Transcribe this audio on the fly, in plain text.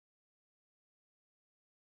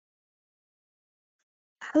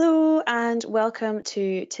Hello and welcome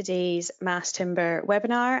to today's Mass Timber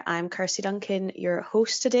webinar. I'm Kirsty Duncan, your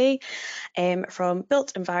host today from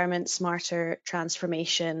Built Environment Smarter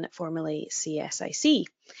Transformation, formerly CSIC.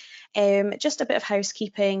 Just a bit of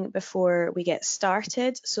housekeeping before we get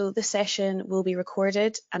started. So this session will be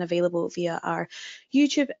recorded and available via our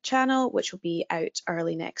YouTube channel, which will be out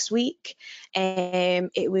early next week.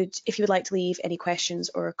 If you would like to leave any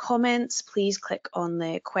questions or comments, please click on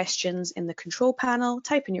the questions in the control panel,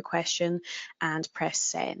 type in your question and press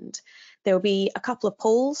send. There will be a couple of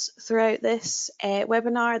polls throughout this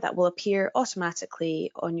webinar that will appear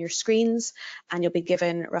automatically on your screens, and you'll be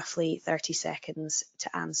given roughly 30 seconds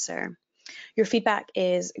to answer. Your feedback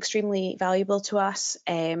is extremely valuable to us,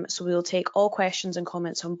 so we will take all questions and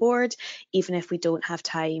comments on board, even if we don't have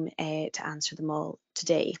time to answer them all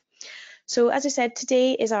today. So as I said,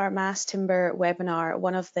 today is our Mass Timber webinar,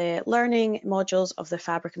 one of the learning modules of the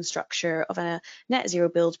Fabric and Structure of a Net Zero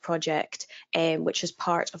Build project, which is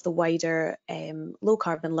part of the wider low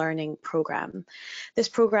carbon learning programme. This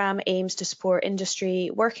programme aims to support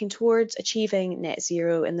industry working towards achieving net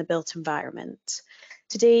zero in the built environment.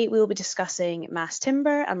 Today we will be discussing mass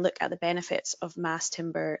timber and look at the benefits of mass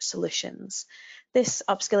timber solutions. This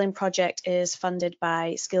upskilling project is funded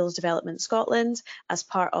by Skills Development Scotland as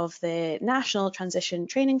part of the National Transition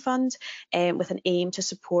Training Fund, with an aim to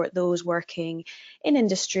support those working in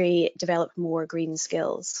industry develop more green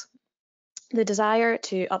skills. The desire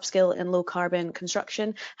to upskill in low carbon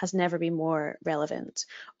construction has never been more relevant.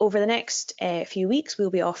 Over the next few weeks, we'll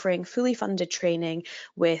be offering fully funded training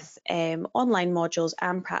with online modules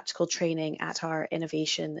and practical training at our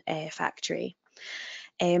innovation factory.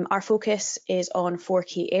 Our focus is on 4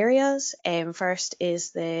 key areas. First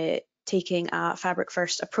is taking a fabric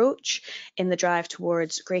first approach in the drive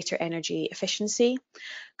towards greater energy efficiency,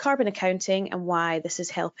 carbon accounting and why this is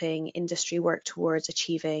helping industry work towards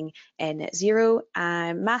achieving net zero,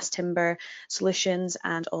 mass timber solutions,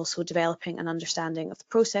 and also developing an understanding of the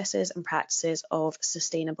processes and practices of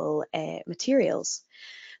sustainable materials.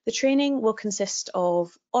 The training will consist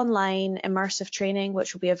of online immersive training,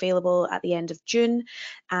 which will be available at the end of June,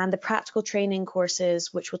 and the practical training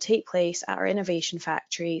courses, which will take place at our innovation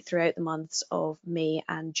factory throughout the months of May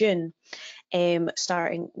and June.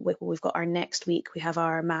 Starting with, we've got our next week, we have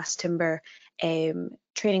our mass timber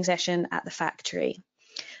training session at the factory.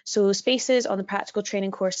 So spaces on the practical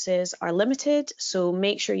training courses are limited, so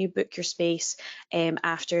make sure you book your space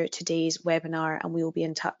after today's webinar, and we will be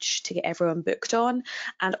in touch to get everyone booked on.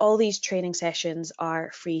 And all these training sessions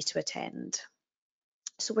are free to attend.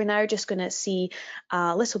 So we're now just going to see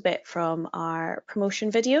a little bit from our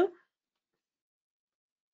promotion video.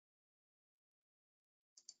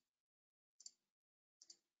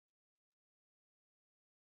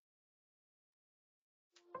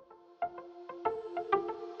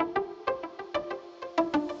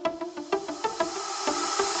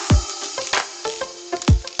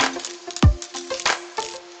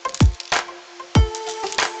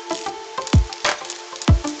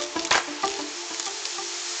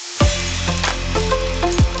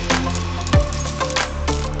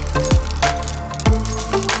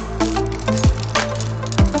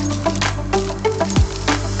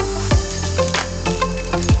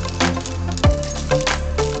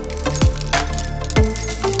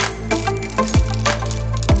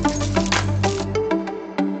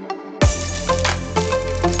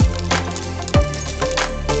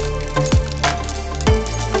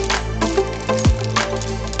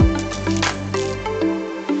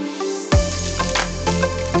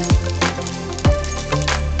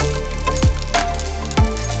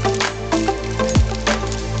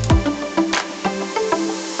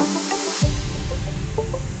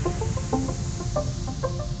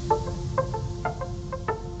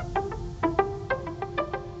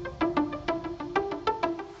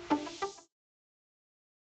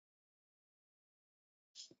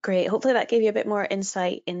 Great, hopefully that gave you a bit more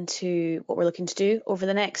insight into what we're looking to do over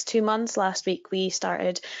the next 2 months. Last week we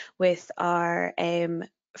started with our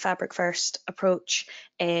Fabric First approach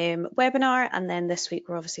webinar, and then this week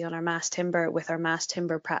we're obviously on our mass timber with our mass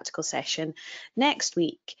timber practical session next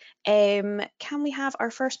week. Can we have our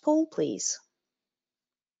first poll, please?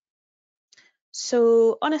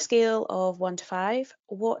 So on a scale of 1 to 5,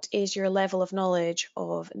 what is your level of knowledge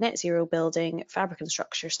of net zero building, fabric and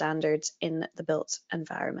structure standards in the built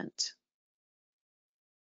environment?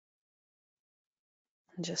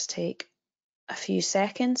 And just take a few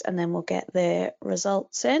seconds and then we'll get the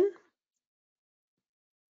results in.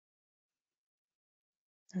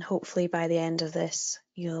 And hopefully by the end of this,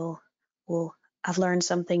 you'll have learned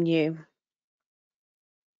something new.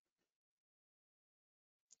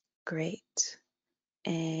 Great.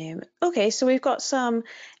 Okay, so we've got some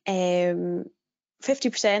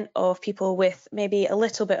 50% of people with maybe a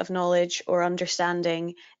little bit of knowledge or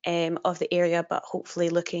understanding of the area, but hopefully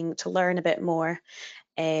looking to learn a bit more,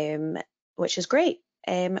 which is great.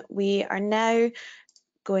 We are now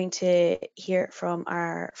going to hear from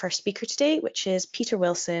our first speaker today, which is Peter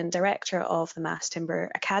Wilson, Director of the Mass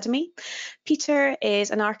Timber Academy. Peter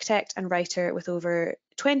is an architect and writer with over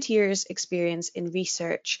 20 years experience in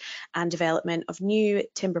research and development of new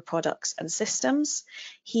timber products and systems.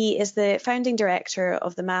 He is the founding director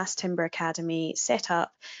of the Mass Timber Academy, set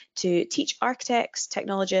up to teach architects,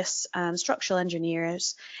 technologists and structural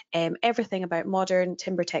engineers everything about modern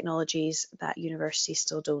timber technologies that universities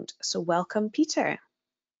still don't. So welcome, Peter.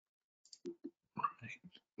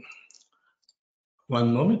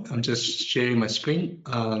 One moment, I'm just sharing my screen.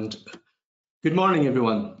 And good morning,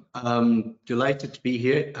 everyone. I'm delighted to be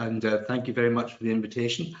here, and thank you very much for the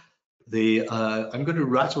invitation. I'm going to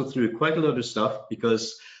rattle through quite a lot of stuff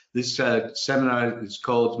because this seminar is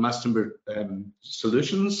called Mass Timber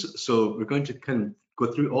Solutions. So we're going to kind of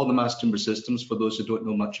go through all the mass timber systems for those who don't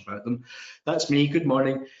know much about them. That's me. Good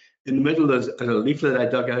morning. In the middle is a leaflet I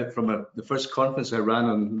dug out from the first conference I ran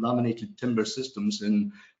on laminated timber systems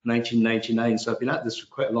in 1999. So I've been at this for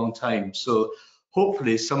quite a long time. So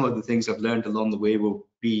hopefully some of the things I've learned along the way will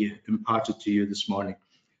be imparted to you this morning.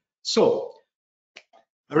 So,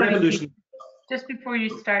 a revolution. Just before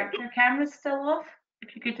you start, your camera's still off.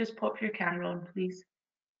 If you could just pop your camera on, please.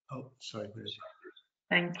 Oh, sorry. Where is it?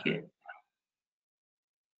 Thank you.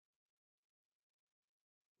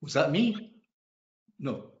 Was that me?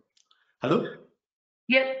 No. Hello?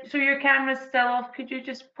 Yep, so your camera's still off. Could you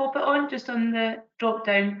just pop it on, just on the drop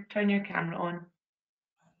down, turn your camera on.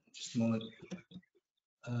 Just a moment.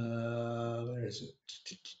 Where is it?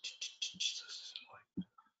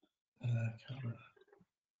 Camera.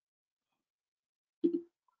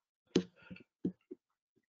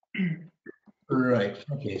 Right,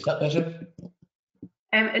 okay, is that better?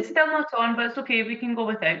 It's still not on, but it's okay, we can go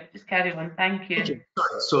without. Just carry on, thank you. Okay,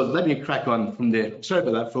 so let me crack on from there. Sorry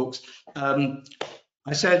about that, folks. I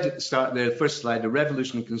said at the start, the first slide, a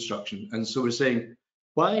revolution in construction. And so we're saying,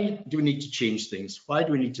 why do we need to change things? Why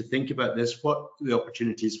do we need to think about this? What are the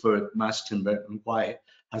opportunities for mass timber and why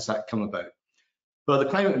has that come about? Well, the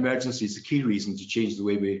climate emergency is the key reason to change the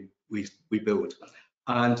way we build.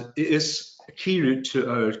 And it is a key route to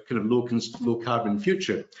our kind of low carbon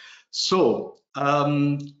future. So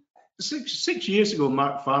 6 years ago,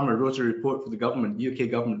 Mark Farmer wrote a report for the government, the UK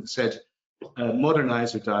government, that said,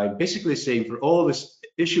 modernise or die, basically saying for all these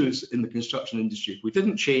issues in the construction industry, if we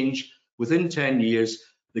didn't change within 10 years,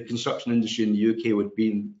 the construction industry in the UK would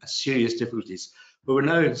be in serious difficulties. But we're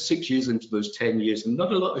now 6 years into those 10 years and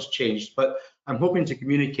not a lot has changed, but I'm hoping to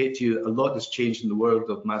communicate to you a lot has changed in the world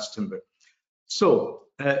of mass timber. So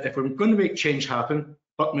if we're going to make change happen,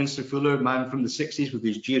 Buckminster Fuller, man from the 60s with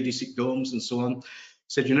these geodesic domes and so on,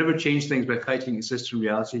 said you never change things by fighting existing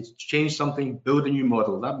reality. To change something, build a new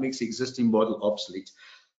model. That makes the existing model obsolete.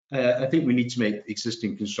 I think we need to make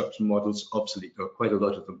existing construction models obsolete, or quite a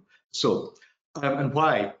lot of them. So, and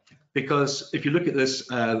why? Because if you look at this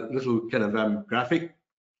little kind of graphic,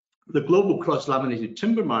 the global cross-laminated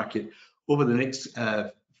timber market over the next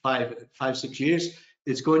 5-6 years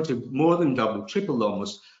is going to more than double, triple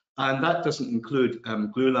almost, and that doesn't include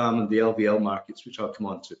glulam and the LVL markets, which I'll come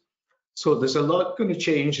on to. So there's a lot going to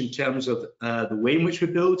change in terms of the way in which we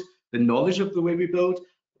build, the knowledge of the way we build,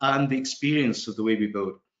 and the experience of the way we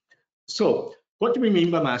build. So what do we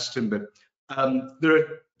mean by mass timber? There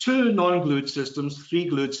are 2 non-glued systems, 3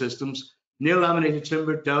 glued systems: nail laminated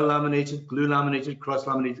timber, dowel laminated, glue laminated, cross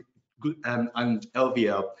laminated, and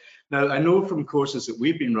LVL. Now, I know from courses that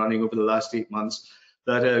we've been running over the last 8 months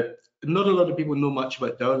that not a lot of people know much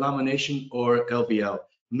about dowel lamination or LVL.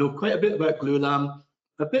 Know quite a bit about glue lam,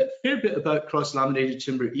 fair bit about cross laminated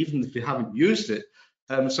timber, even if you haven't used it.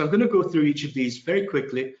 So I'm going to go through each of these very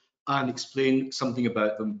quickly and explain something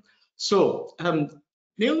about them. So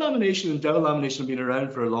nail lamination and dowel lamination have been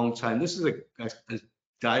around for a long time. This is a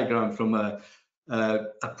diagram from a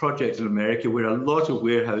project in America where a lot of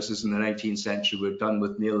warehouses in the 19th century were done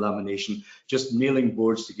with nail lamination, just nailing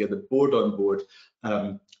boards together, board on board,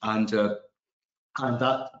 and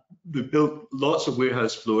that we built lots of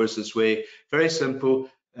warehouse floors this way, very simple.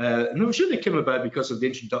 And I'm sure they came about because of the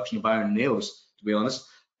introduction of iron nails, to be honest.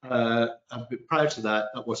 But prior to that,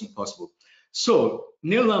 that wasn't possible. So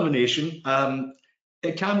nail lamination,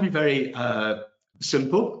 it can be very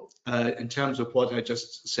simple in terms of what I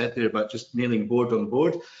just said there about just nailing board on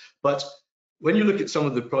board. But when you look at some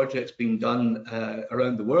of the projects being done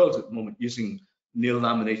around the world at the moment using nail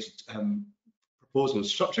laminated proposal.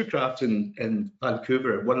 Structurecraft in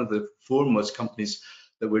Vancouver, one of the foremost companies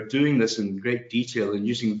that were doing this in great detail and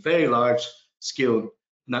using very large scale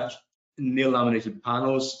nail laminated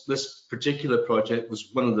panels. This particular project was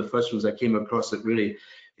one of the first ones I came across that really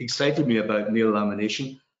excited me about nail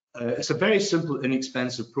lamination. It's a very simple,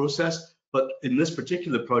 inexpensive process, but in this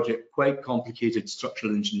particular project, quite complicated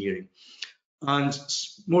structural engineering. And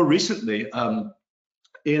more recently,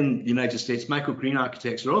 in the United States, Michael Green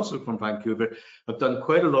Architects, are also from Vancouver, have done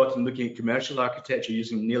quite a lot in looking at commercial architecture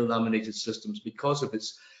using nail laminated systems because of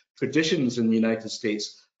its traditions in the United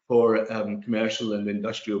States for commercial and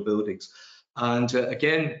industrial buildings. And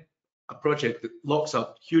again, a project that locks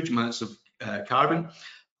up huge amounts of carbon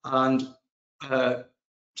and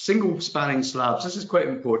single spanning slabs. This is quite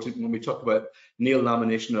important when we talk about nail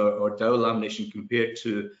lamination or dowel lamination compared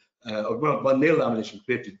to, well, nail lamination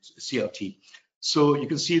compared to CLT. So you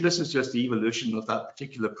can see this is just the evolution of that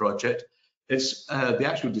particular project. It's the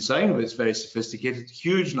actual design of it is very sophisticated,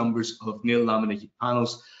 huge numbers of nail laminated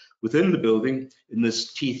panels within the building in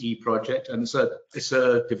this T3 project, and it's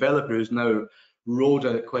a developer who's now rolled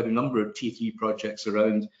out quite a number of T3 projects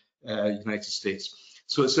around United States.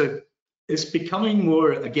 So it's becoming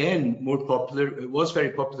more popular. It was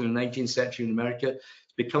very popular in the 19th century in America.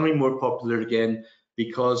 It's becoming more popular again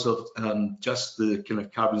because of just the kind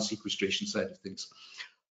of carbon sequestration side of things.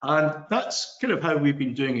 And that's kind of how we've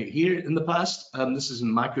been doing it here in the past. This is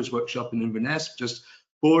in Macro's workshop in Inverness, just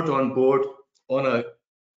board on board on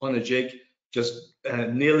a jig, just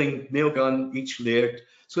nail gun each layer.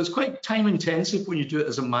 So it's quite time intensive when you do it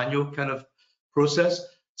as a manual kind of process.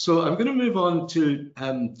 So I'm going to move on to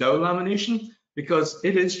dowel lamination because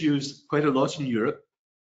it is used quite a lot in Europe,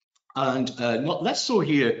 and not less so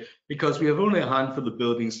here because we have only a handful of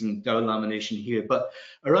buildings in dowel lamination here, but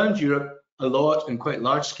around Europe a lot in quite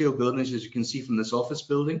large scale buildings, as you can see from this office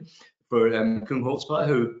building for Kung-Holtzbach,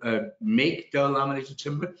 who make dowel laminated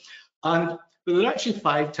timber. And there are actually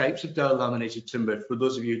 5 types of dowel laminated timber. For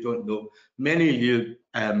those of you who don't know, many of you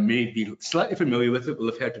may be slightly familiar with it, will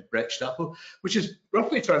have heard of Brettstapel, which is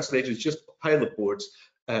roughly translated as just a pile of boards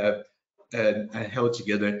held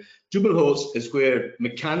together. Doppelholz is where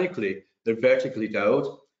mechanically they're vertically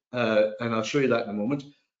doweled, and I'll show you that in a moment.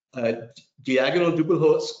 Diagonal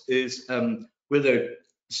Doppelholz is where they're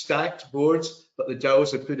stacked boards, but the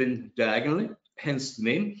dowels are put in diagonally, hence the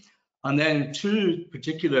name. And then 2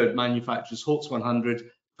 particular manufacturers, Holz 100,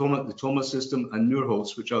 the Thoma system, and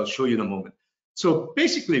Nurholz, which I'll show you in a moment. So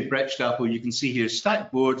basically, Brettstapel, you can see here,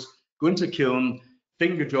 stacked boards, go into kiln,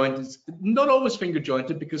 finger jointed, not always finger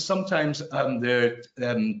jointed, because sometimes they're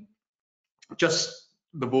just,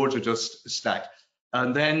 the boards are just stacked.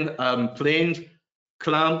 And then planed,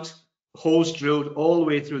 clamped, holes drilled all the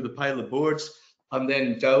way through the pile of boards, and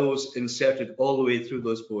then dowels inserted all the way through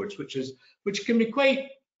those boards, which can be quite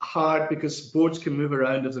hard because boards can move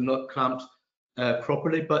around if they're not clamped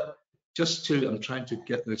properly. But just to, I'm trying to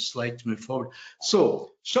get the slide to move forward.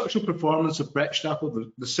 So structural performance of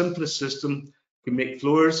Brettstapel, the simplest system, can make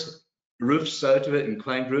floors, roofs out of it,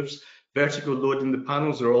 inclined roofs, vertical loading. The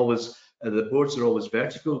panels are always, the boards are always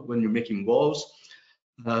vertical when you're making walls.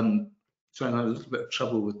 Trying to have a little bit of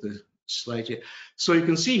trouble with the slide here. So you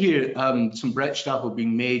can see here some Brettstapel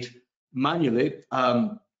being made manually.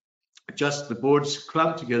 Just the boards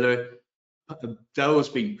clamped together, dowels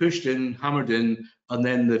being pushed in, hammered in, and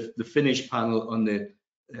then the finished panel on the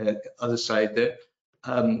other side there.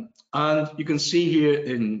 And you can see here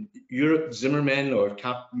in Europe, Zimmermen or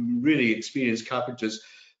really experienced carpenters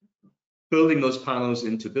building those panels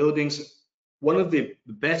into buildings. One of the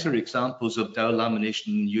better examples of dowel lamination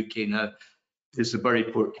in the UK now is the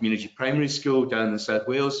Buryport Community Primary School down in South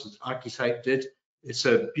Wales. Architect did. It's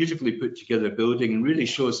a beautifully put together building and really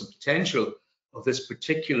shows the potential of this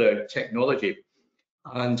particular technology,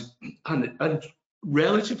 and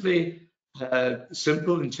relatively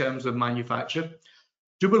simple in terms of manufacture.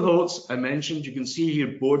 Doppelholz, I mentioned, you can see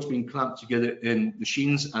here boards being clamped together in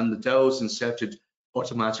machines and the dowels inserted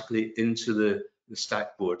automatically into the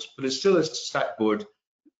stack boards, but it's still a stack board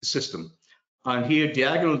system. And here,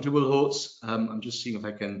 diagonal Doppelholz, I'm just seeing if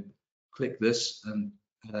I can click this and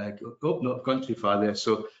oh, no, I've gone too far there,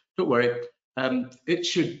 so don't worry. It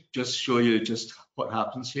should just show you just what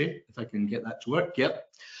happens here, if I can get that to work. Yep.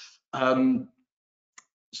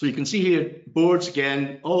 So you can see here, boards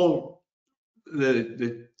again, all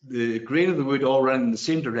the grain of the wood all run in the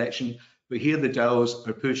same direction, but here the dowels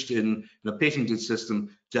are pushed in a patented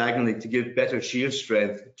system diagonally to give better shear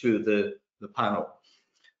strength to the panel.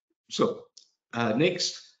 So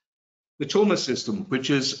next, the Thoma system, which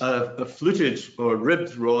is a fluted or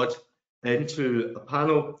ribbed rod into a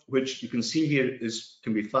panel, which you can see here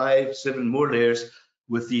can be 5, 7 more layers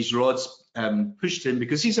with these rods pushed in,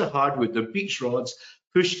 because these are hardwood. They're beech rods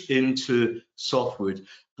pushed into softwood,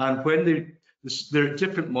 and when they're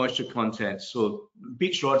different moisture content. So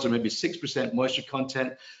beech rods are maybe 6% moisture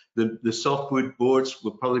content. The softwood boards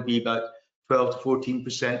will probably be about 12 to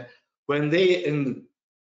 14%. When they in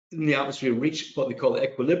the atmosphere reach what they call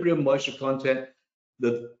equilibrium moisture content,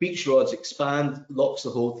 the beech rods expand, locks the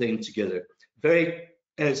whole thing together.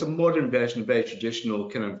 It's a modern version, very traditional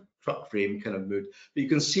kind of truck frame kind of mood. But you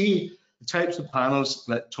can see the types of panels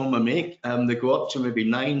that Toma make. They go up to maybe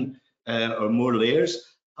 9 or more layers.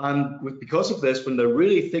 And because of this, when they're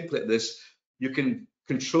really thick like this, you can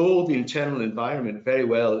control the internal environment very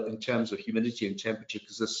well in terms of humidity and temperature,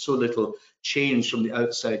 because there's so little change from the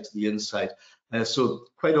outside to the inside. So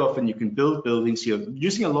quite often you can build buildings here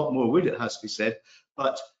using a lot more wood, it has to be said,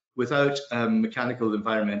 but without mechanical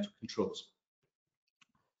environmental controls.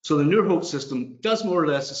 So the Neurholt system does more or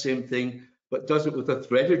less the same thing, but does it with a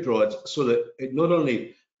threaded rod, so that it not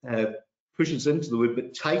only pushes into the wood,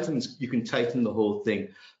 but tightens. You can tighten the whole thing.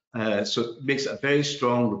 So it makes it a very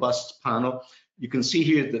strong, robust panel. You can see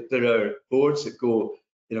here that there are boards that go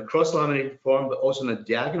in a cross-laminated form, but also in a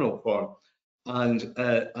diagonal form. And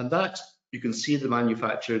that, you can see the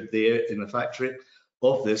manufacturer there in the factory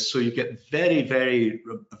of this. So you get very,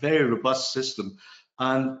 very robust system.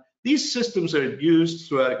 And these systems are used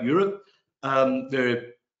throughout Europe. The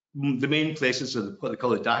main places are what they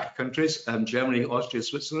call the DACH countries, Germany, Austria,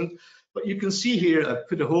 Switzerland. But you can see here, I've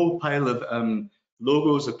put a whole pile of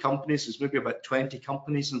logos of companies. There's maybe about 20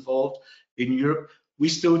 companies involved in Europe. We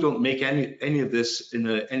still don't make any of this in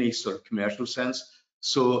any sort of commercial sense.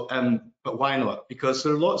 So, but why not? Because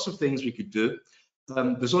there are lots of things we could do.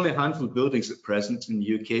 There's only a handful of buildings at present in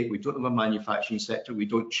the UK. We don't have a manufacturing sector. We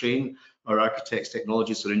don't train our architects,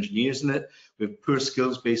 technologists, or engineers in it. We have poor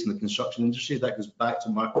skills based in the construction industry. That goes back to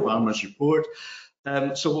Mark Farmer's report.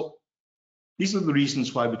 So these are the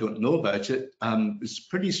reasons why we don't know about it. It's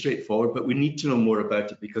pretty straightforward, but we need to know more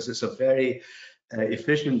about it because it's a very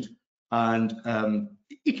efficient and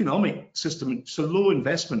economic system. It's a low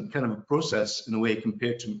investment kind of a process in a way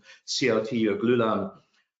compared to CLT or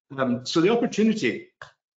glulam. So the opportunity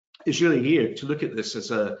is really here to look at this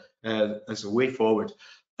as a way forward.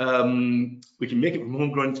 We can make it from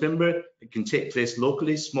homegrown timber. It can take place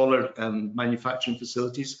locally, smaller manufacturing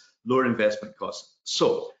facilities, lower investment costs.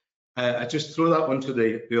 So I just throw that one to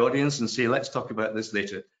the audience and say, let's talk about this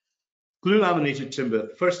later. Glue laminated timber,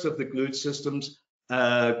 first of the glued systems,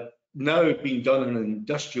 now being done on an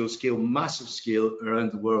industrial scale, massive scale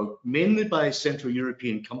around the world, mainly by Central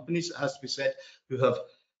European companies, it has to be said, who have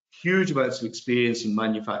huge amounts of experience in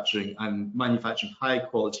manufacturing and manufacturing high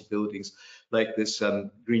quality buildings like this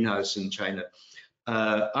greenhouse in China.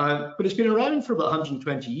 But it's been around for about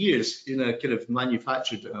 120 years in a kind of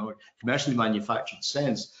manufactured or commercially manufactured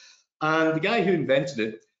sense. And the guy who invented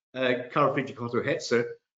it, Karl Friedrich Otto Hetzer,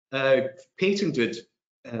 patented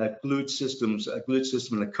glued systems, a glued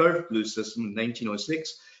system and a curved glued system in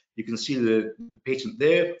 1906. You can see the patent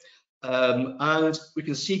there. And we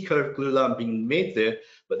can see curved glulam being made there,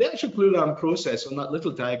 but the actual glulam process on that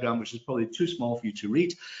little diagram, which is probably too small for you to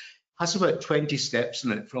read, has about 20 steps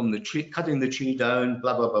in it, from the tree, cutting the tree down,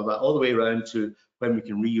 blah, blah, blah, blah, all the way around to when we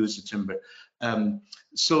can reuse the timber.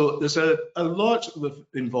 So there's a lot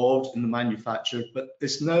involved in the manufacture, but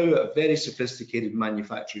it's now a very sophisticated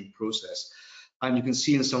manufacturing process. And you can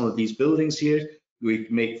see in some of these buildings here, we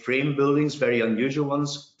make frame buildings, very unusual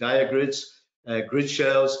ones, diagrids, grid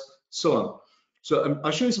shells, so on. So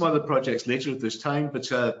I'll show you some other projects later if there's time, but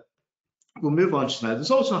we'll move on just now.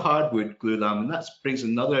 There's also hardwood glulam, and that brings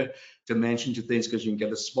another dimension to things because you can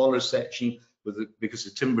get a smaller section because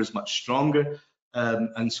the timber is much stronger.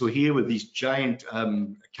 And so here with these giant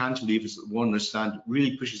cantilevers that one understand, it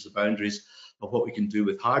really pushes the boundaries of what we can do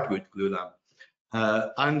with hardwood glulam.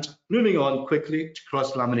 And moving on quickly to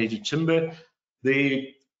cross-laminated timber,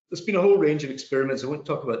 there's been a whole range of experiments. I won't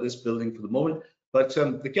talk about this building for the moment, but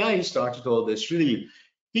the guy who started all this, really,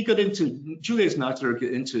 he got into, Julius Napier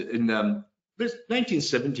got into in the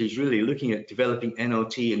 1970s, really looking at developing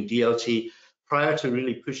NLT and DLT prior to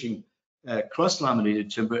really pushing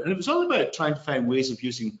cross-laminated timber. And it was all about trying to find ways of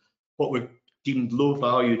using what were deemed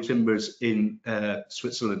low-value timbers in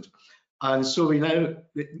Switzerland. And so we now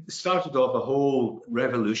started off a whole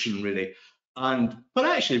revolution, really. But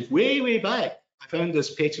actually, way back, I found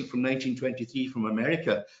this patent from 1923 from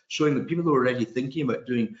America showing that people were already thinking about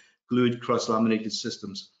doing glued cross-laminated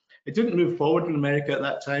systems. It didn't move forward in America at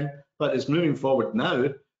that time, but it's moving forward now.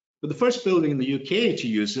 But the first building in the UK to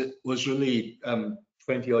use it was really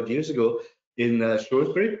 20 odd years ago in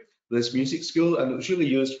Shrewsbury, this music school, and it was really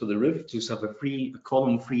used for the roof to have a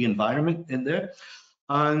column-free environment in there.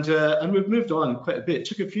 And we've moved on quite a bit. It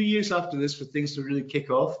took a few years after this for things to really kick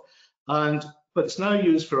off, but it's now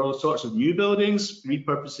used for all sorts of new buildings,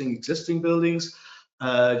 repurposing existing buildings,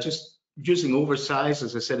 just using oversized,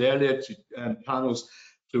 as I said earlier, panels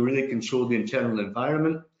to really control the internal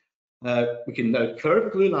environment. We can now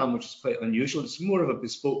curve glulam, which is quite unusual. It's more of a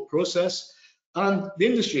bespoke process, and the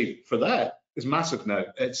industry for that is massive now.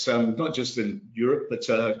 It's not just in Europe, but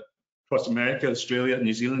across America, Australia,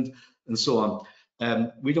 New Zealand, and so on.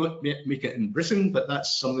 We don't make it in Britain, but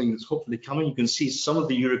that's something that's hopefully coming. You can see some of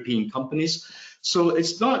the European companies. So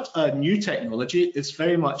it's not a new technology. It's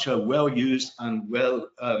very much a well-used and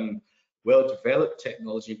well-developed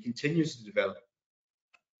technology, and continues to develop.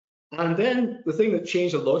 And then the thing that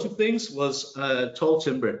changed a lot of things was tall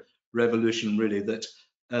timber revolution, really, that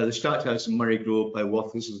the Stadthouse in Murray Grove by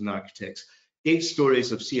Wathers and Architects. 8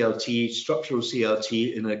 stories of CLT, structural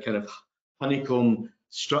CLT in a kind of honeycomb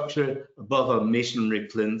structure above a masonry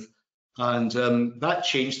plinth. And that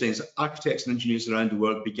changed things. Architects and engineers around the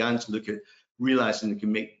world began to look at realizing they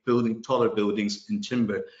can make taller buildings in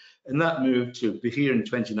timber. And that moved to here in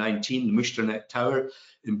 2019, the Musternet Tower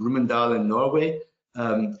in Brumunddal in Norway.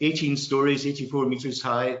 18 stories, 84 meters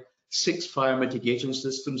high, 6 fire mitigation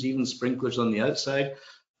systems, even sprinklers on the outside.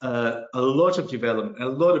 A lot of development, a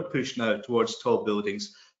lot of push now towards tall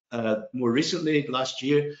buildings. More recently, last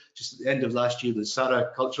year, just at the end of last year, the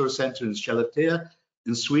Sara Cultural Centre in Skellefteå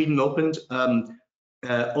in Sweden opened.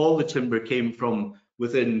 All the timber came from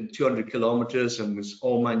within 200 kilometers and was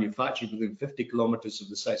all manufactured within 50 kilometers of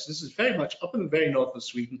the site. So this is very much up in the very north of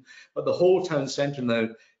Sweden, but the whole town centre now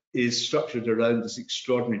is structured around this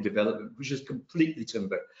extraordinary development, which is completely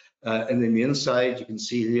timber. And then the inside, you can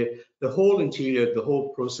see here, the whole interior, the whole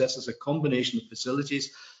process is a combination of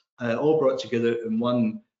facilities, all brought together in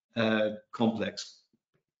one complex.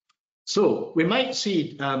 So we might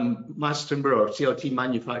see mass timber or CLT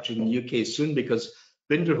manufactured in the UK soon, because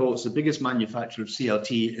Binderholz, the biggest manufacturer of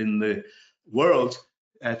CLT in the world,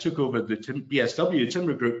 took over the BSW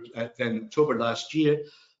Timber Group in October last year.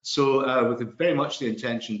 So with very much the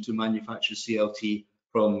intention to manufacture CLT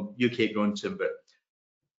from UK grown timber.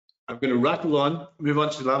 I'm going to rattle on, move on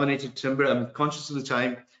to laminated timber. I'm conscious of the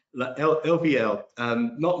time. LVL,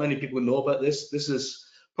 not many people know about this. This is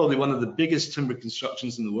probably one of the biggest timber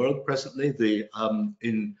constructions in the world presently,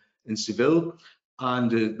 in Seville.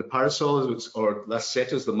 And the parasols, or las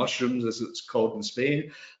setas, the mushrooms as it's called in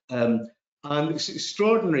Spain. And it's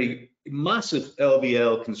extraordinary, massive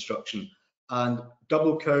LVL construction and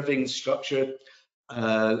double curving structure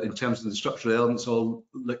in terms of the structural elements all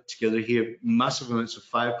linked together here, massive amounts of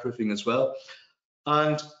fireproofing as well.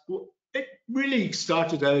 And it really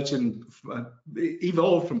started out and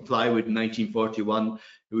evolved from plywood in 1941.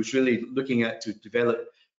 It was really looking at to develop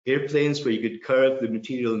airplanes where you could curve the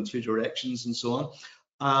material in 2 directions and so on.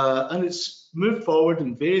 And it's moved forward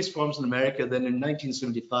in various forms in America. Then in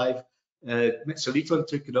 1975, Mitsubishi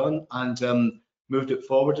took it on and moved it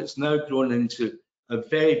forward. It's now grown into a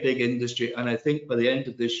very big industry. And I think by the end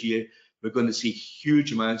of this year, we're going to see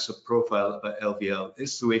huge amounts of profile about LVL.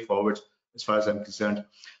 It's the way forward as far as I'm concerned.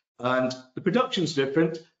 And the production's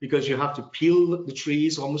different because you have to peel the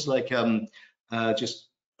trees almost like just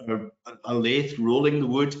a lathe rolling the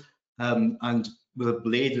wood, and with a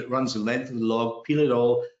blade that runs the length of the log, peel it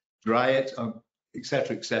all, dry it,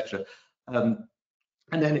 etc., etc. And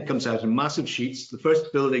then it comes out in massive sheets. The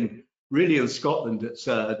first building really in Scotland that's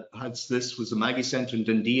had this was the Maggie Centre in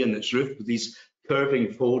Dundee, and it's roofed with these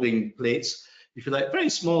curving folding plates. If you like, very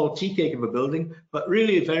small tea cake of a building, but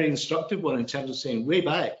really a very instructive one in terms of saying way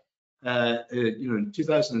back, in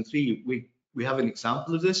 2003, we have an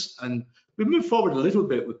example of this, and we moved forward a little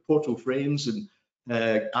bit with portal frames and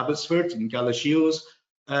Abbotsford and Galashiels,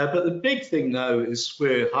 but the big thing now is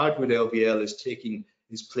where hardwood LVL is taking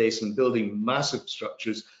its place in building massive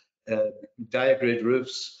structures, diagrid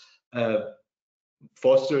roofs,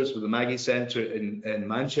 Foster's with the Maggie Centre in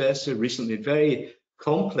Manchester recently, very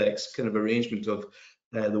complex kind of arrangement of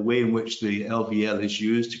the way in which the LVL is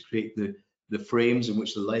used to create the frames in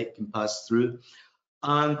which the light can pass through.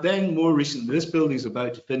 And then more recently, this building is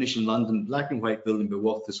about to finish in London, black and white building by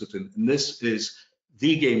Wathers, and this is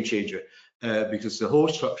the game changer because the whole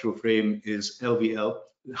structural frame is LVL,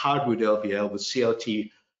 hardwood LVL with CLT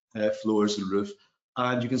floors and roof.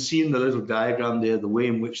 And you can see in the little diagram there the way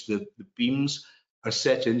in which the beams are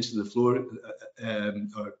set into the floor, I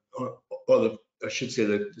should say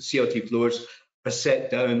the CLT floors are set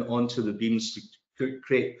down onto the beams to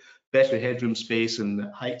create better headroom space and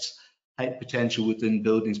height potential within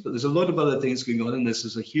buildings. But there's a lot of other things going on in this.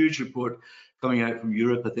 There's a huge report coming out from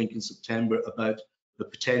Europe, I think in September, about the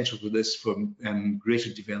potential for this for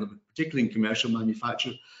greater development, particularly in commercial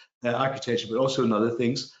manufacture, architecture, but also in other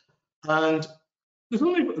things. And there's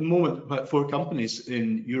only at the moment about 4 companies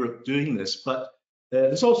in Europe doing this, but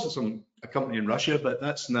there's also a company in Russia, but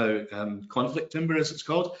that's now conflict timber, as it's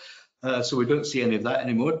called. So we don't see any of that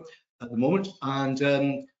anymore at the moment.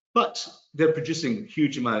 And but they're producing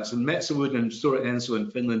huge amounts, and Metsä Wood and Stora Enso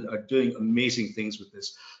in Finland are doing amazing things with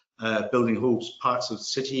this, building whole parts of the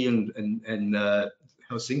city in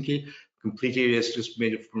Helsinki, complete areas just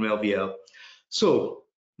made from LVL. So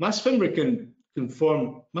mass timber can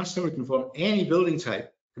conform any building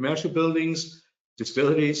type: commercial buildings,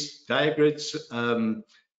 distilleries, diagrids,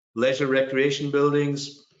 leisure recreation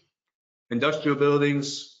buildings, industrial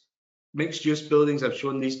buildings, mixed-use buildings. I've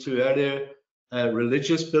shown these 2 earlier.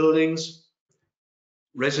 Religious buildings,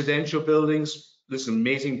 residential buildings. This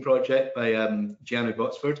amazing project by Gianna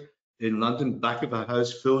Botsford in London, back of a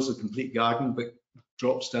house, fills a complete garden, but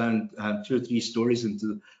drops down 2 or 3 stories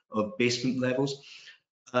of basement levels.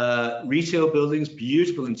 Retail buildings,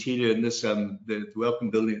 beautiful interior in this, the Welcome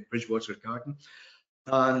building at Bridgewater Garden.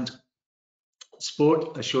 And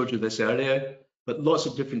sport, I showed you this earlier, but lots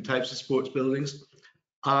of different types of sports buildings,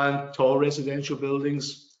 and tall residential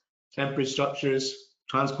buildings, temporary structures,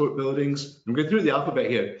 transport buildings. I'm going through the alphabet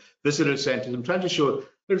here. Visitor centres. I'm trying to show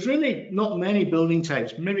there's really not many building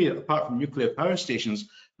types, maybe apart from nuclear power stations,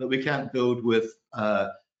 that we can't build with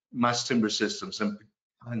mass timber systems.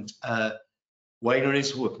 And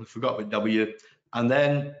wineries, I forgot about W. And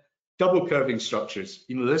then double curving structures.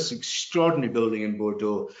 You know, this extraordinary building in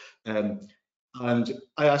Bordeaux. And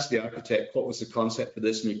I asked the architect what was the concept for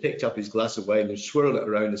this, and he picked up his glass of wine and swirled it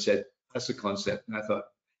around and said, "That's the concept." And I thought,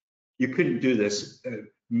 you couldn't do this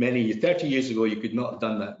 30 years ago. You could not have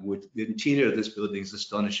done that wood. The interior of this building is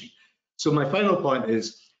astonishing. So my final point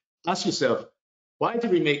is, ask yourself, why do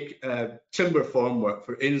we make timber formwork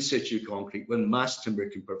for in situ concrete when mass timber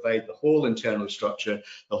can provide the whole internal structure,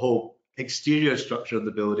 the whole exterior structure of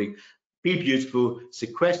the building, be beautiful,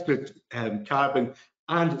 sequester carbon,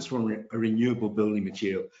 and it's from a renewable building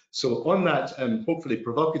material? So on that hopefully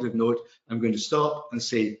provocative note, I'm going to stop and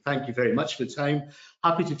say thank you very much for the time.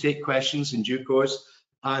 Happy to take questions in due course,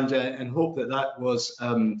 and hope that that was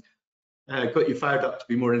got you fired up to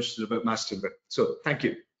be more interested about mass timber. So thank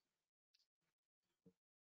you.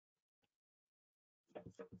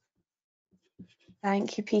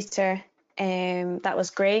 Thank you, Peter. That was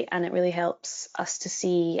great, and it really helps us to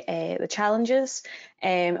see the challenges.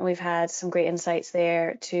 And we've had some great insights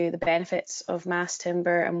there to the benefits of mass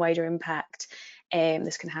timber and wider impact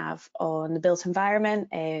this can have on the built environment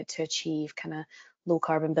to achieve kind of low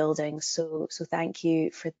carbon buildings. So thank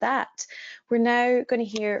you for that. We're now going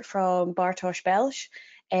to hear from Bartosz Belch,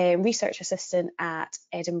 research assistant at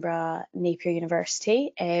Edinburgh Napier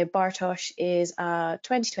University. Bartosz is a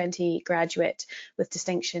 2020 graduate with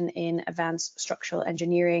distinction in advanced structural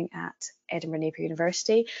engineering at Edinburgh Napier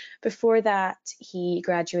University. Before that, he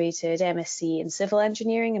graduated MSc in civil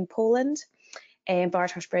engineering in Poland.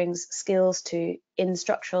 Bartosz brings skills in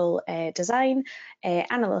structural design,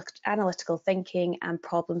 analytical thinking and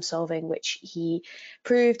problem solving, which he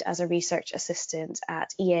proved as a research assistant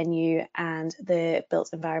at ENU and the Built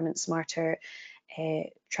Environment Smarter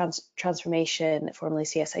Transformation, formerly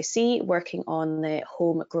CSIC, working on the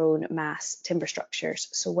homegrown mass timber structures.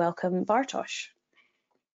 So welcome, Bartosz.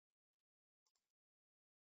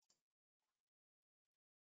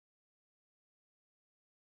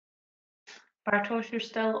 Bartosz, you're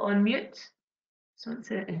still on mute. So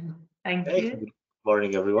thank you. Good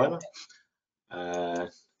morning, everyone.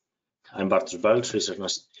 I'm Bartosz Belch,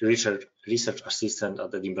 research assistant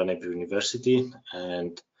at Edinburgh Napier University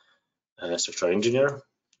and structural engineer.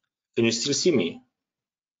 Can you still see me?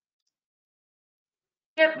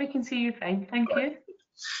 Yep, we can see you fine. Thank you.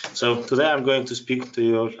 So today I'm going to speak to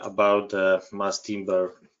you about the mass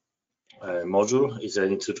timber module. It's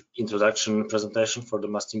an introduction presentation for the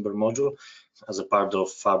mass timber module as a part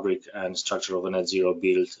of Fabric and Structure of a Net Zero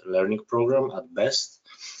Build learning program at BEST.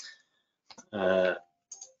 At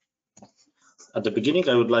the beginning,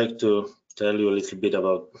 I would like to tell you a little bit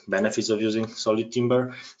about benefits of using solid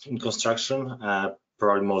timber in construction.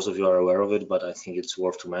 Probably most of you are aware of it, but I think it's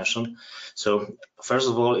worth to mention. So first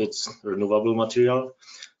of all, it's renewable material,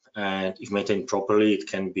 and if maintained properly, it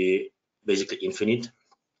can be basically infinite.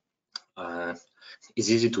 It's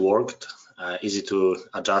easy to work, easy to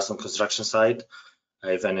adjust on construction site.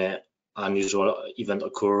 If any unusual event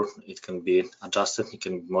occur, it can be adjusted, it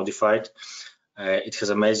can be modified. It has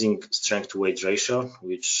amazing strength to weight ratio,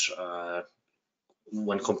 which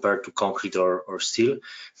when compared to concrete or steel,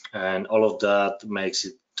 and all of that makes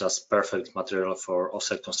it just perfect material for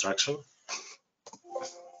offsite construction.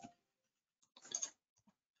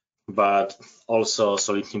 But also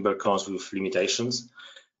solid timber comes with limitations.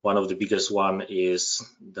 One of the biggest one is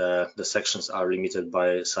the sections are limited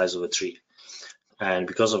by size of a tree, and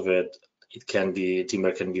because of it,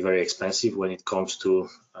 timber can be very expensive when it comes to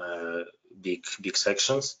big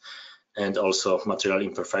sections, and also material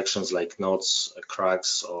imperfections like knots,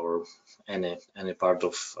 cracks, or any part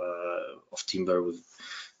of timber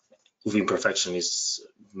with imperfection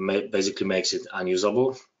basically makes it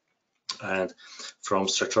unusable. And from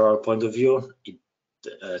structural point of view,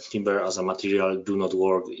 timber as a material do not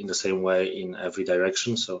work in the same way in every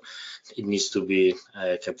direction, so it needs to be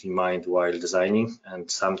kept in mind while designing. And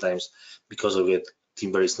sometimes because of it,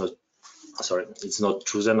 timber is not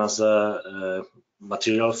chosen as a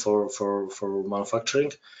material for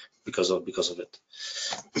manufacturing because of it.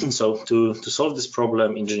 So to solve this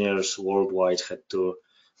problem, engineers worldwide had to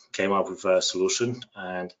came up with a solution,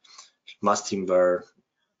 and mass timber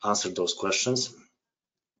answered those questions.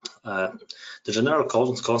 The general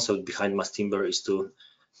concept behind mass timber is to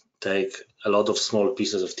take a lot of small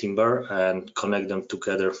pieces of timber and connect them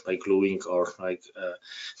together by gluing or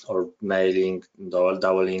nailing,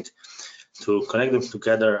 doweling, to connect them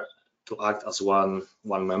together to act as one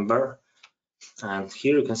member. And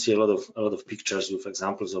here you can see a lot of pictures with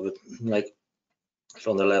examples of it. Like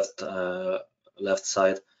from the left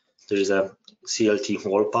side, there is a CLT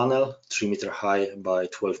wall panel, 3 meter high by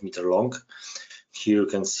 12 meter long. Here you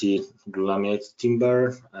can see glue laminated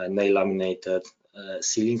timber, nail laminated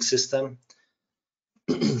ceiling system.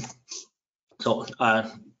 So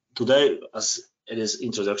today, as it is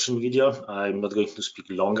introduction video, I'm not going to speak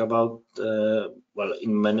long about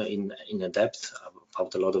in a depth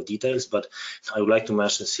about a lot of details, but I would like to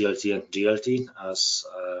mention CLT and GLT as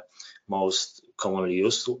most commonly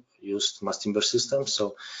used mass timber systems.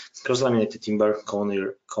 So cross laminated timber,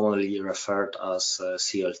 commonly referred as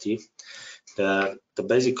CLT. The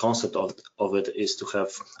basic concept of it is to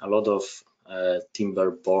have a lot of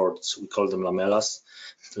timber boards, we call them lamellas,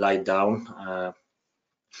 laid down,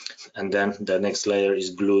 and then the next layer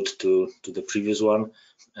is glued to the previous one,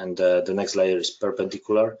 and the next layer is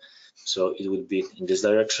perpendicular, so it would be in this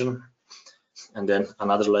direction, and then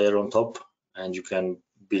another layer on top, and you can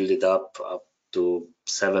build it up to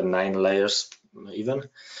 7-9 layers even,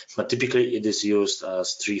 but typically it is used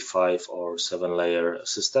as 3, 5, or 7 layer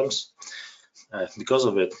systems. Because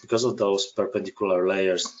of those perpendicular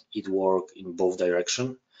layers, it works in both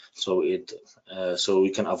directions. So we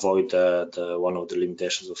can avoid one of the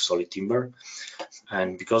limitations of solid timber.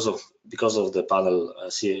 And because of the panel,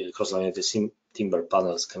 cross-laminated timber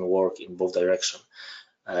panels can work in both directions.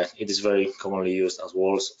 It is very commonly used as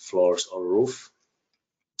walls, floors, or roof.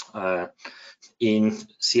 In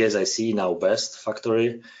CSIC, now Best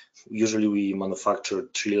factory, usually we manufacture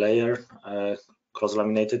 3-layer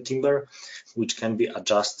cross-laminated timber, which can be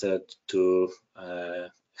adjusted to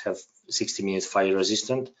have 60 minutes fire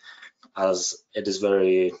resistant, as it is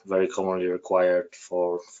very commonly required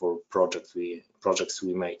for projects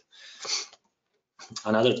we made.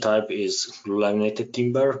 Another type is glue laminated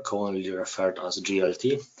timber, commonly referred as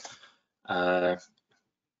GLT.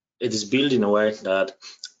 It is built in a way that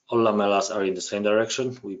all lamellas are in the same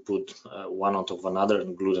direction. We put one on top of another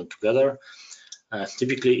and glue them together.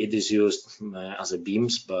 Typically it is used as a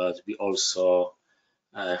beams, but we also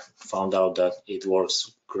found out that it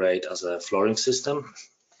works great as a flooring system.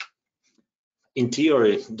 In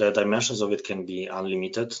theory, the dimensions of it can be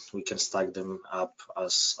unlimited. We can stack them up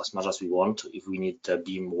as much as we want. If we need the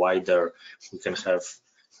beam wider, we can have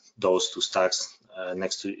those two stacks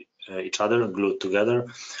next to each other, glued together,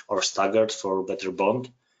 or staggered for better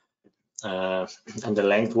bond. And the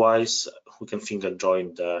lengthwise, we can finger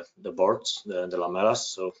join the boards, the lamellas,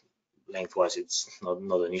 so lengthwise it's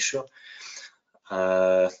not an issue.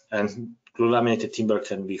 And glue laminated timber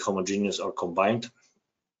can be homogeneous or combined.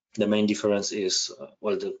 The main difference is,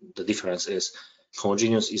 the difference is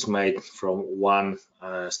homogeneous is made from one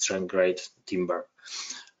strength grade timber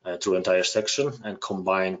through entire section, and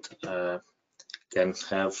combined can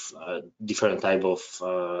have different type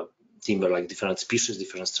of timber, like different species,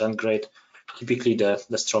 different strength grade. Typically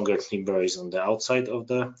the stronger timber is on the outside of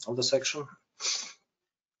the section.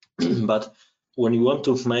 But when you want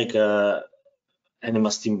to make any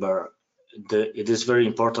mass timber, it is very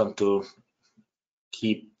important to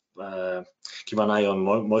keep an eye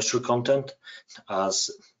on moisture content,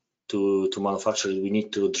 as to manufacture it, we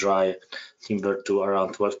need to dry timber to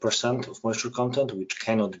around 12% of moisture content, which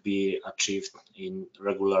cannot be achieved in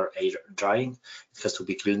regular air drying. It has to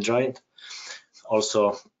be kiln dried.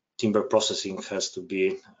 Also, timber processing has to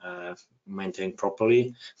be maintained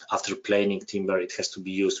properly. After planing timber, it has to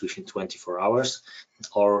be used within 24 hours,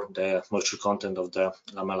 or the moisture content of the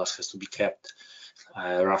lamellas has to be kept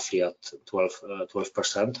roughly at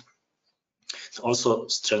 12%. Also,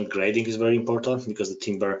 strength grading is very important because the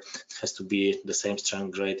timber has to be the same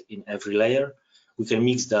strength grade in every layer. We can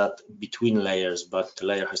mix that between layers, but the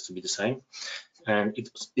layer has to be the same. And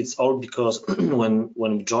it's all because when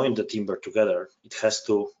we join the timber together, it has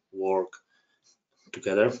to work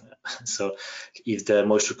together. So if the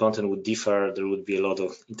moisture content would differ, there would be a lot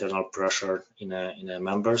of internal pressure in the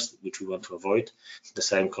members, which we want to avoid. The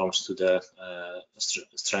same comes to the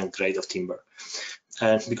strength grade of timber.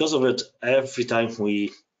 And because of it, every time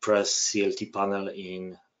we press CLT panel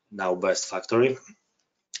in now best factory,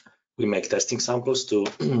 we make testing samples to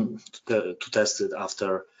test it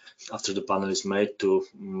after the panel is made, to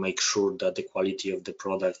make sure that the quality of the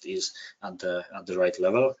product is at the right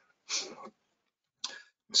level.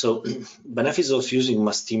 So benefits of using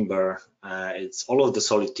mass timber, it's all of the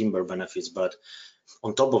solid timber benefits, but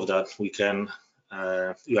on top of that, we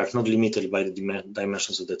are not limited by the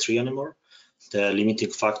dimensions of the tree anymore. The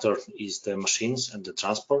limiting factor is the machines and the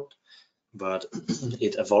transport, but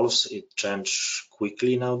it evolves, it changes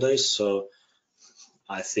quickly nowadays. So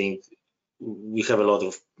I think we have a lot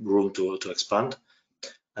of room to expand.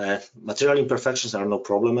 Material imperfections are no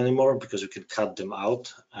problem anymore because you can cut them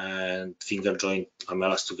out and finger join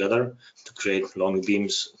lamellas together to create long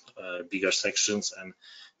beams, bigger sections, and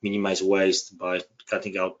minimize waste by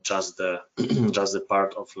cutting out just the just the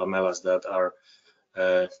part of lamellas that are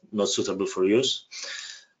not suitable for use.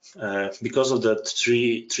 Because of that,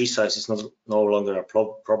 tree size is no longer a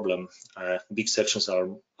problem. Big sections are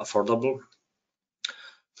affordable.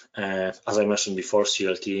 As I mentioned before,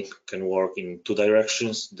 CLT can work in two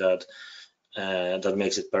directions. That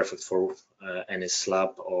makes it perfect for any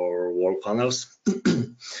slab or wall panels.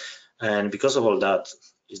 And because of all that,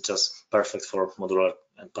 it's just perfect for modular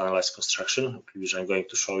and panelized construction, which I'm going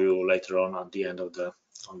to show you later on at the end of the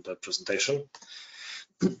presentation.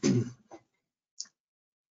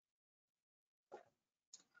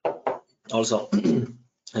 Also,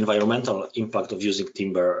 environmental impact of using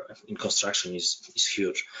timber in construction is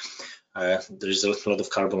huge. There is a lot of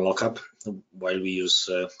carbon lockup while we use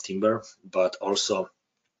timber, but also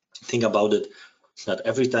think about it that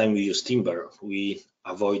every time we use timber, we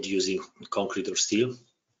avoid using concrete or steel.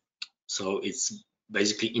 So it's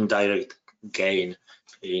basically indirect gain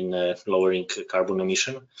in lowering carbon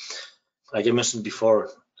emission. Like I mentioned before,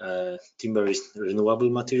 timber is renewable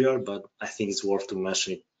material, but I think it's worth to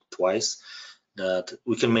mention it twice, that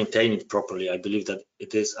we can maintain it properly. I believe that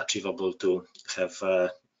it is achievable to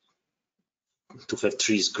have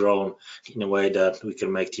trees grown in a way that we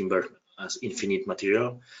can make timber as infinite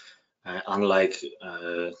material, unlike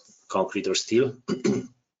concrete or steel.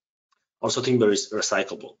 Also, timber is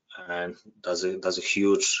recyclable and does a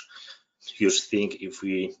huge thing if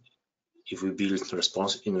we build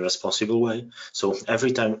in a responsible way. So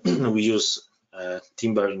every time we use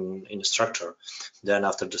timber in a structure, then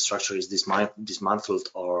after the structure is dismantled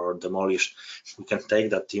or demolished, we can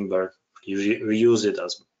take that timber, reuse it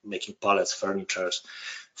as making pallets, furniture,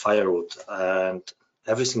 firewood, and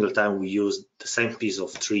every single time we use the same piece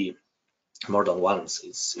of tree more than once,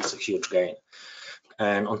 it's a huge gain.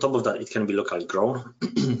 And on top of that, it can be locally grown,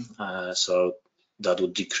 so that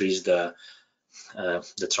would decrease the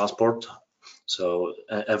transport. So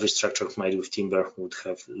every structure made with timber would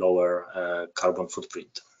have lower carbon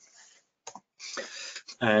footprint.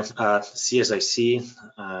 And at CSIC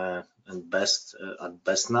and at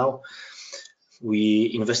Best now,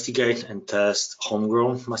 we investigate and test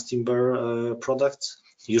homegrown mass timber products.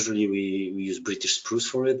 Usually we use British spruce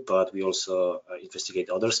for it, but we also investigate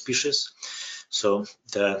other species. So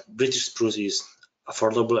the British spruce is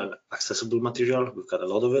affordable and accessible material. We've got a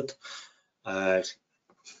lot of it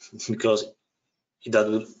because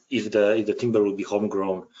if the timber would be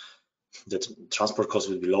homegrown, the transport cost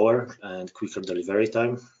would be lower and quicker delivery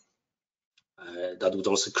time. That would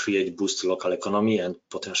also create boost to local economy and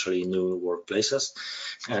potentially new workplaces.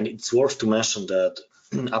 And it's worth to mention that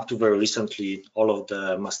up to very recently, all of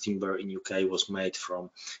the mass timber in UK was made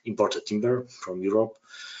from imported timber from Europe,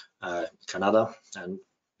 Canada, and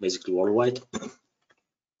basically worldwide.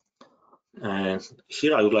 And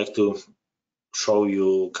here I would like to show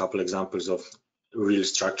you a couple examples of real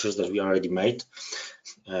structures that we already made.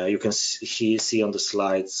 You can see on the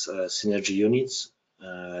slides synergy units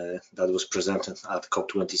that was presented at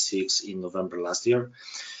COP26 in November last year.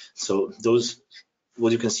 So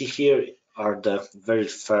what you can see here are the very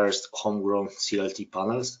first homegrown CLT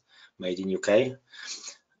panels made in UK.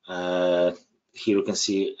 here you can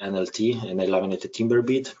see NLT, a laminated timber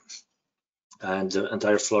bead, and the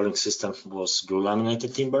entire flooring system was glue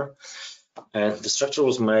laminated timber. And the structure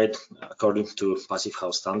was made according to passive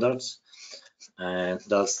house standards. And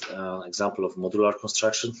that's an example of modular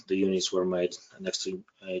construction. The units were made next to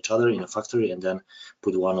each other in a factory and then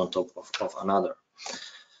put one on top of another.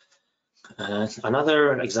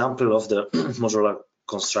 Another example of the modular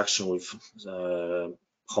construction with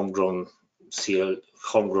homegrown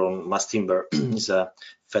mass timber is a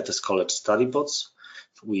Fettes College study pods.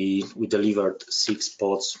 We delivered 6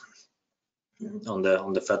 pods on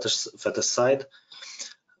the Fettes side.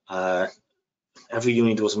 Every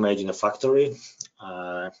unit was made in a factory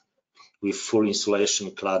with full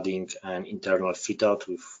insulation, cladding, and internal fit out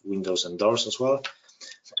with windows and doors as well,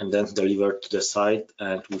 and then delivered to the site.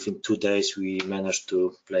 And within 2 days, we managed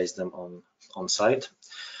to place them on site.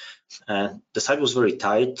 And the site was very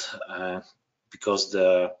tight because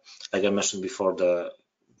like I mentioned before, the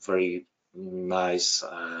very nice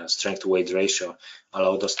strength to weight ratio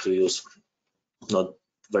allowed us to use not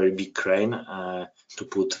very big crane to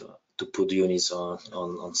put units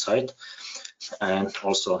on site. And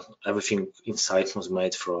also everything inside was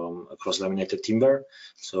made from cross-laminated timber,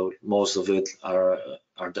 so most of it are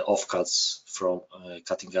the offcuts from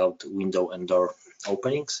cutting out window and door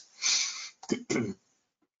openings.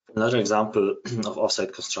 Another example of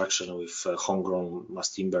offsite construction with homegrown mass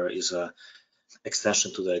timber is a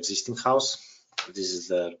extension to the existing house. This is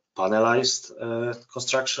the panelized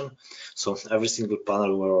construction, so every single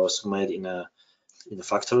panel was made in a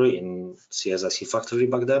factory, in CSIC factory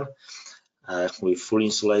back then, with full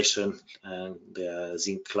insulation and the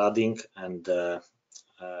zinc cladding and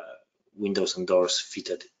windows and doors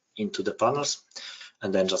fitted into the panels,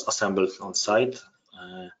 and then just assembled on site.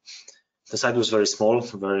 The site was very small,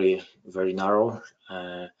 very narrow,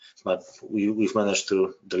 but we've managed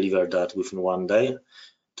to deliver that within 1 day.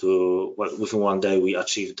 Within 1 day, we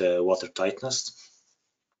achieved the water tightness.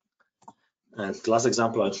 And the last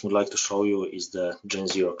example I would like to show you is the Gen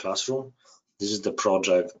Zero classroom. This is the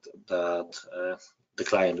project that the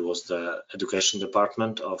client was the education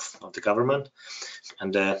department of the government,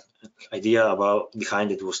 and the idea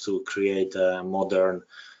behind it was to create modern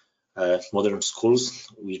schools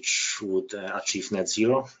which would achieve net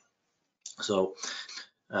zero. So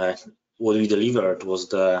what we delivered was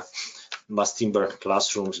the mass timber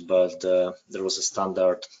classrooms, but there was a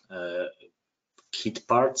standard kit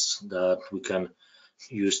parts that we can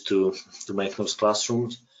use to make those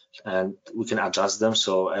classrooms, and we can adjust them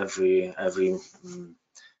so every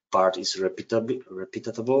part is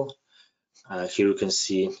repeatable. Here you can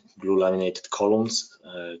see glue laminated columns,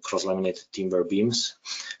 cross-laminated timber beams,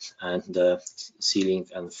 and the ceiling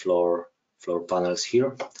and floor panels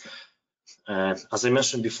here. As I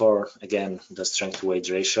mentioned before, again, the strength to weight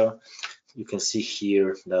ratio. You can see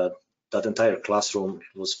here that entire classroom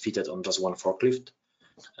was fitted on just one forklift.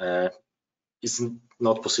 It's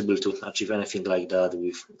not possible to achieve anything like that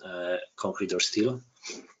with concrete or steel.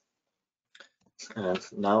 And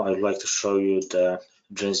now I would like to show you the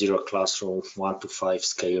Gen Zero classroom 1:5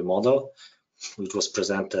 scale model, which was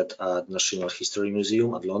presented at National History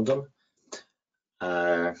Museum at London.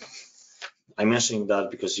 I'm mentioning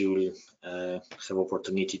that because you will have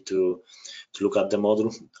opportunity to look at the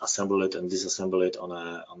model, assemble it and disassemble it on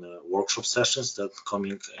a workshop sessions that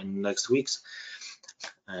coming in next weeks.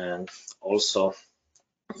 And also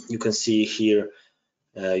you can see here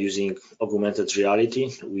using augmented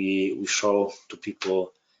reality, we show to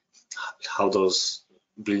people how those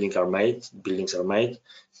buildings are made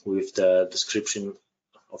with the description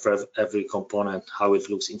of every component, how it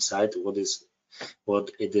looks inside,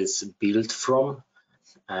 what it is built from,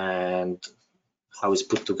 and how it's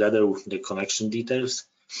put together with the connection details.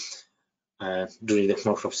 During the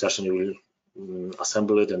workshop session, you will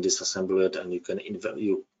assemble it and disassemble it, and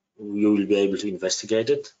you will be able to investigate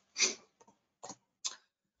it.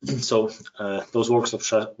 So those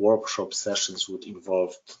workshop sessions would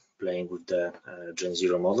involve playing with the Gen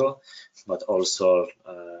Zero model, but also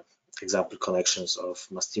example connections of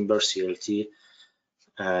mass timber, CLT,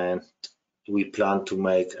 and we plan to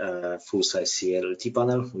make a full-size CLT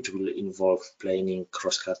panel, which will involve planing,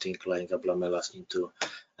 cross-cutting, lining up lamellas into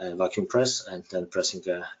a vacuum press, and then pressing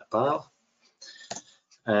a panel.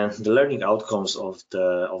 And the learning outcomes of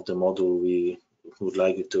the model, we would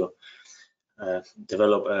like you to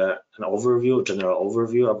develop an general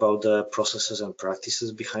overview about the processes and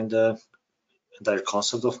practices behind the entire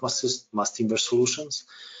concept of mass timber solutions,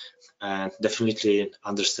 and definitely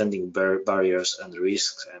understanding barriers and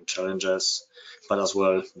risks and challenges, but as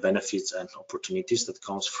well benefits and opportunities that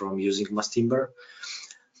comes from using mass timber.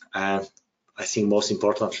 And I think most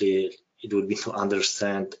importantly, it would be to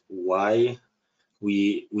understand why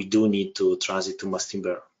we do need to transit to mass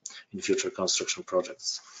timber in future construction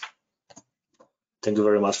projects. Thank you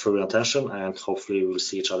very much for your attention, and hopefully we'll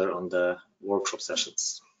see each other on the workshop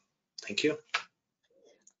sessions. Thank you.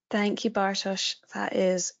 Thank you, Bartosz. That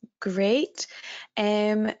is great.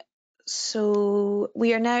 So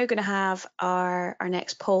we are now going to have our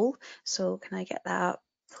next poll. So can I get that up,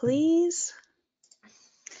 please?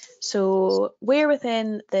 So where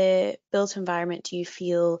within the built environment do you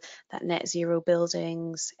feel that net zero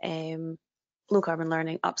buildings, low carbon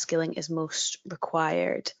learning, upskilling is most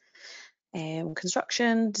required?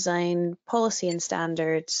 Construction, design, policy and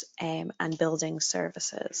standards, and building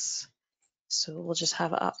services. So we'll just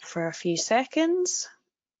have it up for a few seconds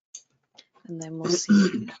and then we'll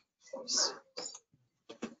see.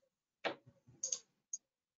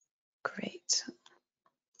 Great.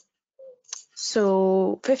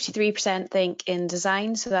 So 53% think in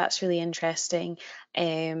design, so that's really interesting,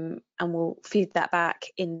 and we'll feed that back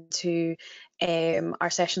into our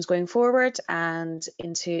sessions going forward and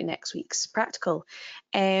into next week's practical.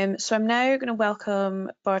 So I'm now going to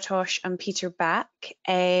welcome Bartosz and Peter back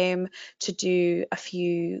to do a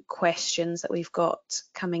few questions that we've got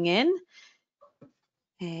coming in.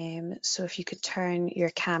 So if you could turn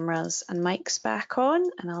your cameras and mics back on,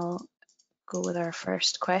 and I'll go with our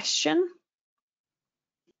first question.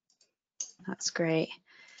 That's great.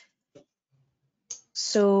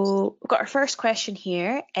 So we've got our first question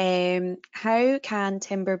here. How can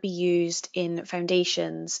timber be used in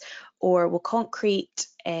foundations, or will concrete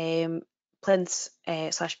plinths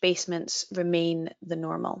 / basements remain the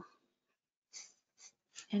normal?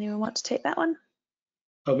 Anyone want to take that one?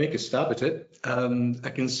 I'll make a stab at it. I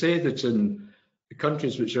can say that in the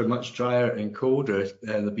countries which are much drier and colder,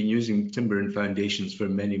 they've been using timber in foundations for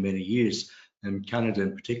many, many years. And Canada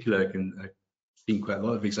in particular, I've seen quite a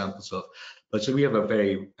lot of examples of. But so we have a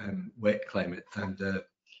very wet climate, and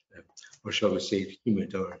or shall we say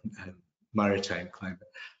humid or maritime climate.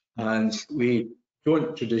 And we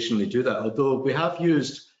don't traditionally do that, although we have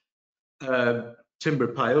used timber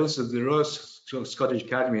piles. So the Royal Scottish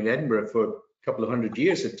Academy in Edinburgh for a couple of hundred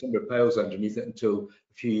years had timber piles underneath it until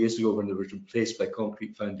a few years ago when they were replaced by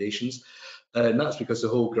concrete foundations. And that's because the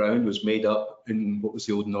whole ground was made up in what was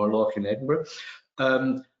the old Norloch in Edinburgh.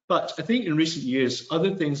 But I think in recent years,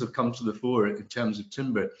 other things have come to the fore in terms of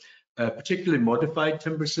timber, particularly modified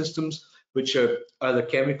timber systems, which are either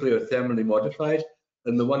chemically or thermally modified.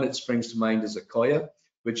 And the one that springs to mind is a Kaye,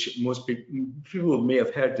 which most people may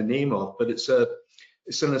have heard the name of, but it's an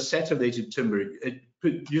acetylated timber.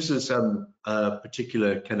 It uses a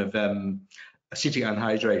particular kind of acetic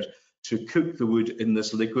anhydride to cook the wood in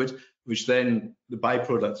this liquid, which then the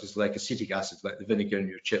byproduct is like acetic acid, like the vinegar in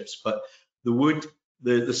your chips. But the wood,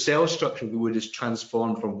 the cell structure of the wood is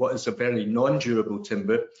transformed from what is a very non-durable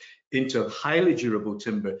timber into a highly durable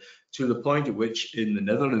timber, to the point at which in the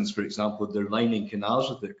Netherlands, for example, they're lining canals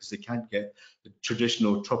with it because they can't get the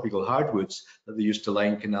traditional tropical hardwoods that they used to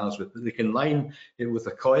line canals with. But they can line it with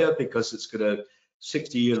a Kaye because it's got a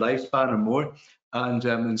 60-year lifespan or more.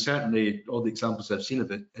 And certainly all the examples I've seen of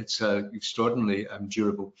it, it's extraordinarily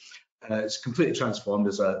durable. It's completely transformed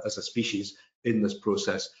as a species in this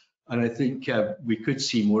process. And I think we could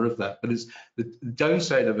see more of that. But the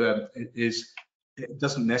downside of it is it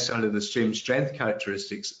doesn't necessarily have the same strength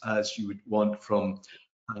characteristics as you would want from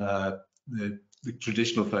the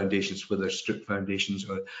traditional foundations, whether strip foundations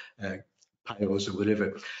or piles or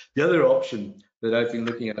whatever. The other option that I've been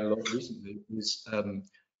looking at a lot recently is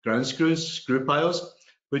ground screws, screw piles,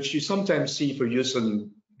 which you sometimes see for use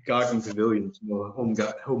in garden pavilions,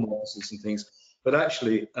 home offices and things. But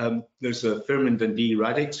actually, there's a firm in Dundee,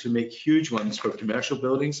 Radix, who make huge ones for commercial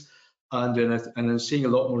buildings. And I'm seeing a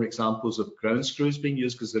lot more examples of ground screws being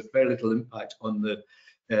used because there's very little impact on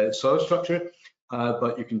the soil structure,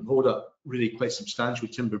 but you can hold up really quite substantial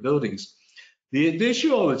timber buildings. The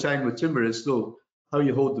issue all the time with timber is though how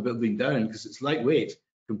you hold the building down, because it's lightweight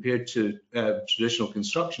compared to traditional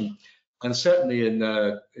construction. And certainly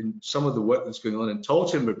in some of the work that's going on in tall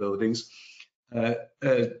timber buildings,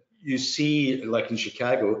 you see, like in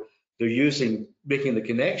Chicago, they're making the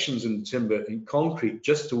connections in timber and concrete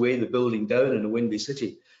just to weigh the building down in a windy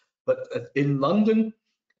city. But in London,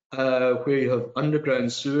 where you have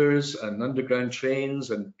underground sewers and underground trains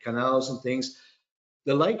and canals and things,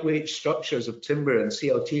 the lightweight structures of timber and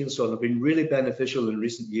CLT and so on have been really beneficial in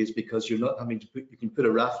recent years, because you're not having to you can put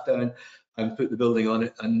a raft down and put the building on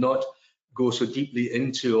it and not go so deeply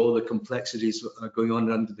into all the complexities that are going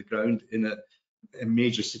on under the ground in a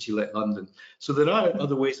major city like London. So there are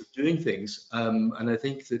other ways of doing things, and I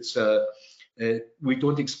think that we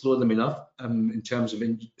don't explore them enough in terms of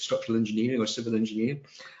structural engineering or civil engineering.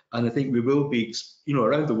 And I think we will be,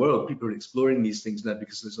 around the world, people are exploring these things now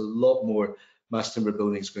because there's a lot more mass timber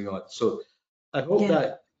buildings going on. So I hope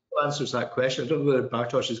that answers that question. I don't know whether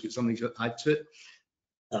Bartosz has got something to add to it.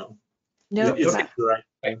 No,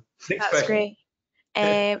 That's great.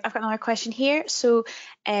 I've got another question here. So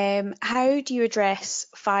how do you address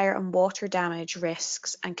fire and water damage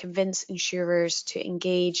risks and convince insurers to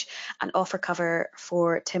engage and offer cover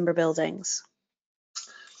for timber buildings?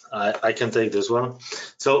 I can take this one.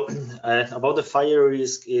 So about the fire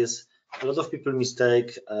risk is a lot of people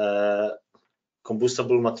mistake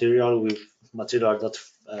combustible material with material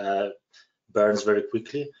that burns very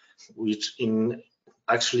quickly, which in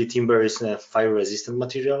actually timber is a fire resistant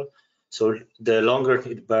material. So the longer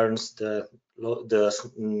it burns, the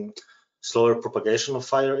slower propagation of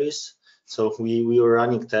fire is. So we were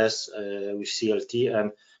running tests with CLT,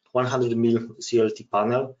 and 100 mil CLT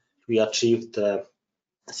panel, we achieved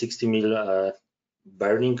 60 mil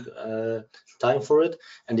burning time for it,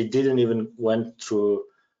 and it didn't even went through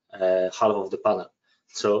half of the panel.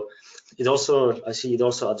 So it also, I see it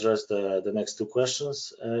also addressed the next two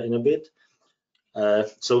questions in a bit.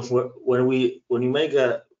 So when we make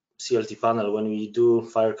a CLT panel, when we do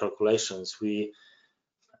fire calculations, we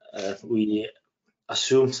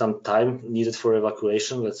assume some time needed for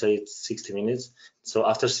evacuation. Let's say it's 60 minutes. So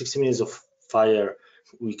after 60 minutes of fire,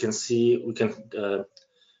 we can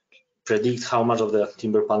predict how much of the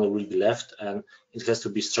timber panel will be left, and it has to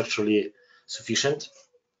be structurally sufficient.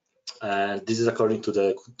 And this is according to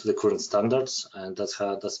the current standards, and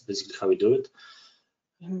that's basically how we do it.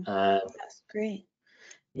 That's great.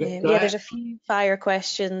 There's a few fire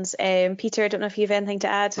questions. Peter, I don't know if you have anything to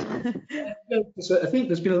add. So I think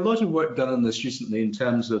there's been a lot of work done on this recently in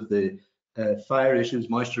terms of the fire issues,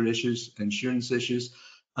 moisture issues, insurance issues.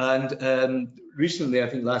 And recently, I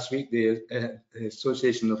think last week, the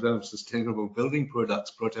Association of Sustainable Building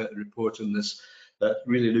Products brought out a report on this,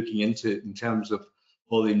 really looking into it in terms of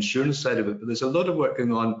all the insurance side of it. But there's a lot of work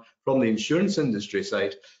going on from the insurance industry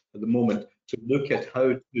side at the moment to look at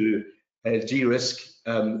how to de-risk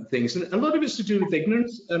things. And a lot of it's to do with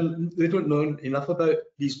ignorance. They don't know enough about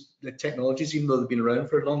these technologies, even though they've been around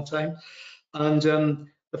for a long time. And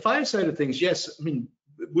the fire side of things, yes, I mean,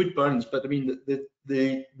 wood burns, but I mean,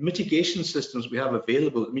 the mitigation systems we have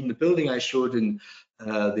available, I mean, the building I showed in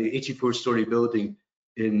the 84-story building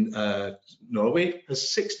in Norway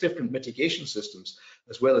has 6 different mitigation systems,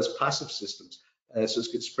 as well as passive systems. So it's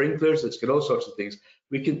got sprinklers, it's got all sorts of things.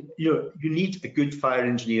 We can, you need a good fire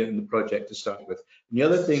engineer in the project to start with. And the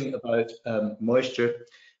other thing about moisture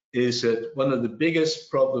is that one of the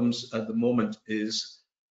biggest problems at the moment is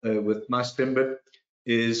with mass timber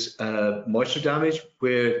is moisture damage,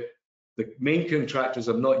 where the main contractors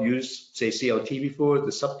have not used, say, CLT before.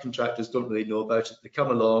 The subcontractors don't really know about it. They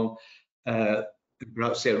come along,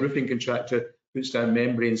 perhaps say a roofing contractor puts down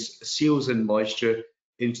membranes, seals in moisture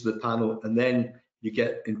into the panel, and then you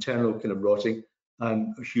get internal kind of rotting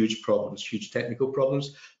and huge problems, huge technical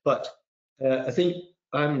problems. But I think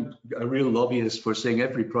I'm a real lobbyist for saying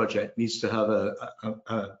every project needs to have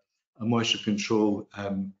a moisture control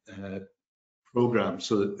program,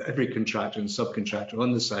 so that every contractor and subcontractor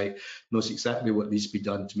on the site knows exactly what needs to be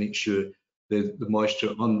done to make sure the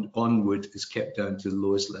moisture on wood is kept down to the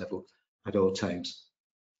lowest level at all times.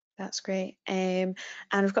 That's great. And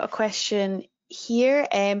we've got a question here.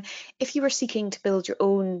 If you were seeking to build your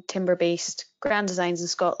own timber-based grand designs in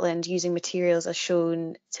Scotland using materials as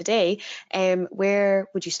shown today, where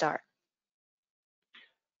would you start?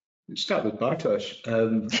 Start with Bartosz.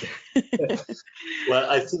 Well,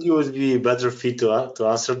 I think you would be better fit to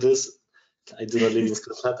answer this. I do not live in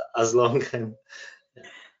Scotland as long. And, yeah.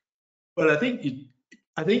 Well, I think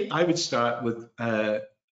I would start with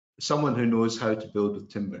someone who knows how to build with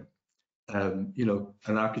timber. An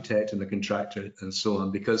architect and a contractor and so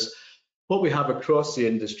on, because what we have across the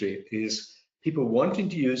industry is people wanting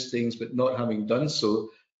to use things but not having done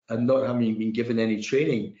so, and not having been given any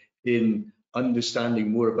training in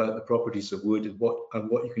understanding more about the properties of wood and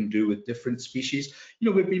what you can do with different species.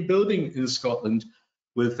 We've been building in Scotland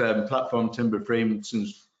with platform timber frame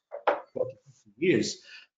since 40 years,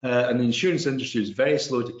 and the insurance industry is very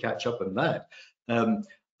slow to catch up on that.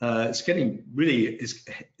 It's getting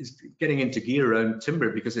getting into gear around timber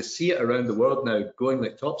because they see it around the world now going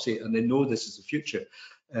like topsy, and they know this is the future.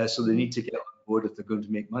 So they need to get on board if they're going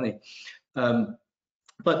to make money.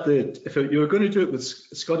 But if you're going to do it with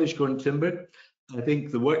Scottish grown timber, I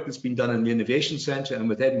think the work that's been done in the Innovation Centre and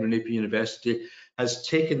with Edinburgh Napier University has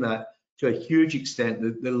taken that to a huge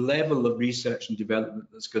extent. The level of research and development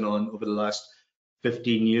that's gone on over the last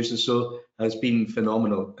 15 years or so has been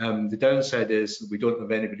phenomenal. The downside is we don't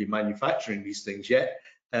have anybody manufacturing these things yet.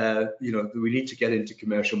 We need to get into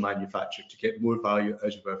commercial manufacture to get more value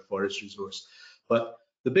out of our forest resource. But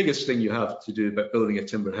the biggest thing you have to do about building a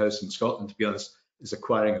timber house in Scotland, to be honest, is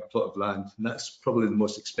acquiring a plot of land. And that's probably the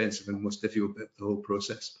most expensive and most difficult bit of the whole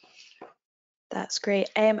process. That's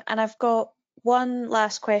great. And I've got one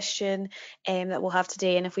last question that we'll have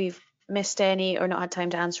today. And if we've missed any or not had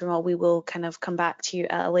time to answer them all, we will kind of come back to you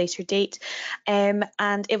at a later date. And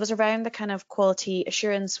it was around the kind of quality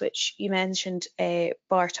assurance, which you mentioned,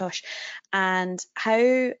 Bartosz, and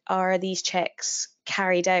how are these checks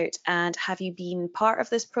carried out, and have you been part of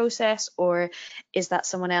this process, or is that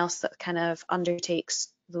someone else that kind of undertakes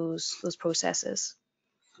those processes?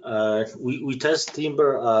 We test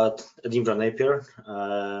timber at Edinburgh Napier.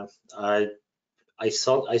 I've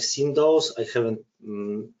seen those. I haven't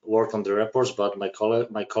worked on the reports, but my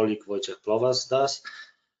colleague Wojciech Plowas does.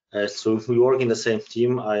 So we work in the same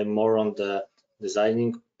team. I'm more on the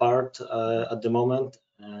designing part at the moment.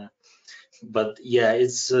 But yeah,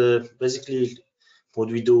 it's basically what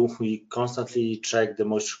we do. We constantly check the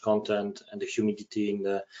moisture content and the humidity in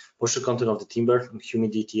the moisture content of the timber,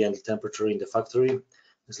 humidity and temperature in the factory.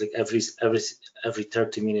 It's like every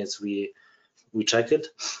 30 minutes we check it.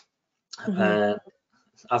 And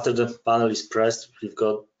after the panel is pressed, we've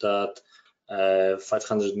got that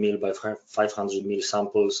 500 mil by 500 mil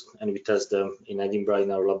samples, and we test them in Edinburgh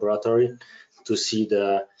in our laboratory to see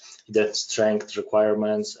the strength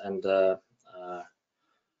requirements and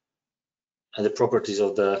the properties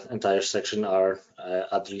of the entire section are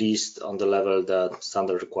at least on the level that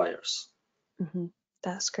standard requires.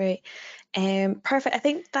 That's great. Perfect. I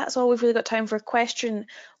think that's all we've really got time for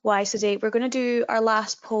question-wise today. We're going to do our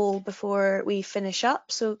last poll before we finish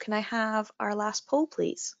up. So can I have our last poll,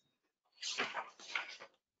 please?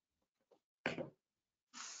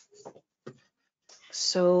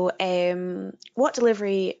 So what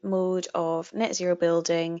delivery mode of net zero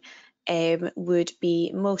building would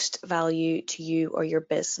be most value to you or your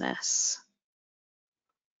business?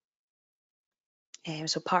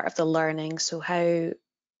 So part of the learning, so how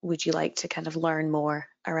would you like to kind of learn more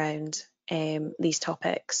around these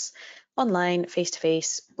topics? Online,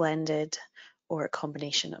 face-to-face, blended, or a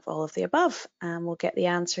combination of all of the above? And we'll get the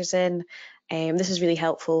answers in. This is really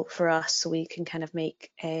helpful for us so we can kind of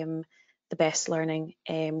make the best learning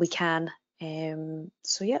we can.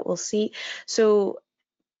 So yeah, we'll see. So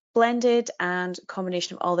blended and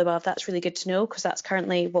combination of all the above, that's really good to know because that's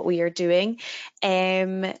currently what we are doing.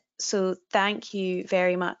 So thank you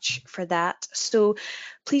very much for that. So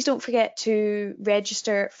please don't forget to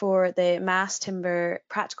register for the mass timber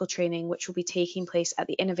practical training, which will be taking place at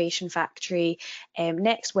the Innovation Factory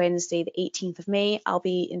next Wednesday, the 18th of May. I'll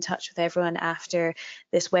be in touch with everyone after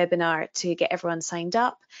this webinar to get everyone signed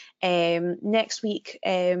up. Next week,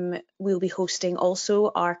 we'll be hosting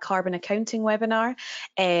also our carbon accounting webinar,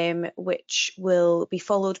 which will be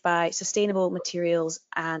followed by sustainable materials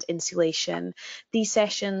and insulation. These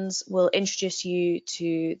sessions will introduce you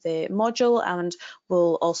to the module and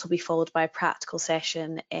will also be followed by a practical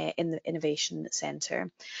session in the Innovation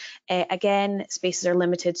Centre. Again, spaces are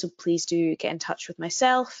limited, so please do get in touch with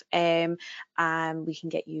myself and we can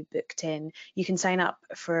get you booked in. You can sign up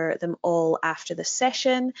for them all after the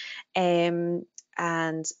session and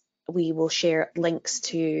we will share links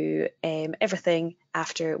to everything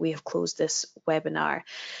after we have closed this webinar.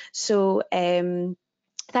 So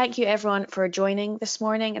thank you everyone for joining this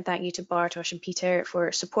morning, and thank you to Bartosz and Peter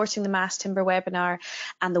for supporting the Mass Timber webinar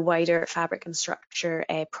and the wider Fabric and Structure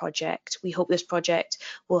project. We hope this project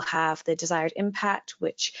will have the desired impact,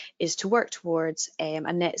 which is to work towards a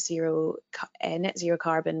net zero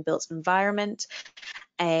carbon built environment.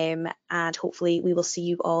 And hopefully we will see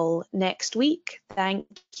you all next week. Thank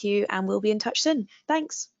you, and we'll be in touch soon.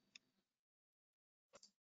 Thanks.